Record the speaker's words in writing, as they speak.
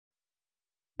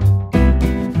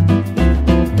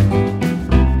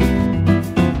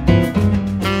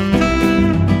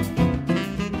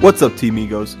What's up, tea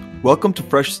amigos? Welcome to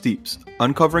Fresh Steeps,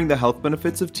 uncovering the health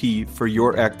benefits of tea for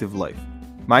your active life.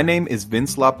 My name is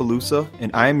Vince LaPalooza, and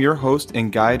I am your host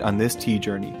and guide on this tea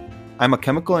journey. I'm a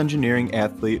chemical engineering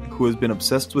athlete who has been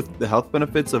obsessed with the health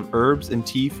benefits of herbs and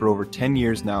tea for over 10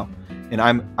 years now, and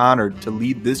I'm honored to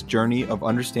lead this journey of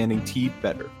understanding tea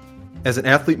better. As an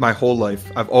athlete my whole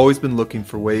life, I've always been looking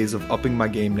for ways of upping my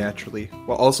game naturally,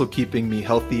 while also keeping me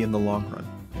healthy in the long run.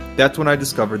 That's when I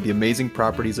discovered the amazing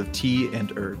properties of tea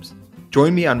and herbs.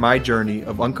 Join me on my journey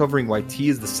of uncovering why tea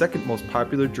is the second most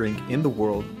popular drink in the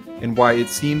world and why it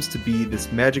seems to be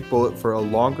this magic bullet for a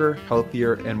longer,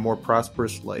 healthier, and more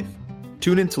prosperous life.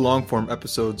 Tune into long-form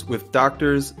episodes with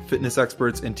doctors, fitness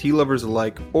experts, and tea lovers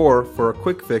alike, or for a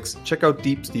quick fix, check out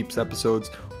Deep Steeps episodes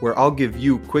where I'll give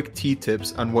you quick tea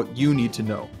tips on what you need to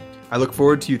know. I look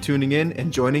forward to you tuning in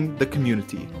and joining the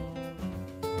community.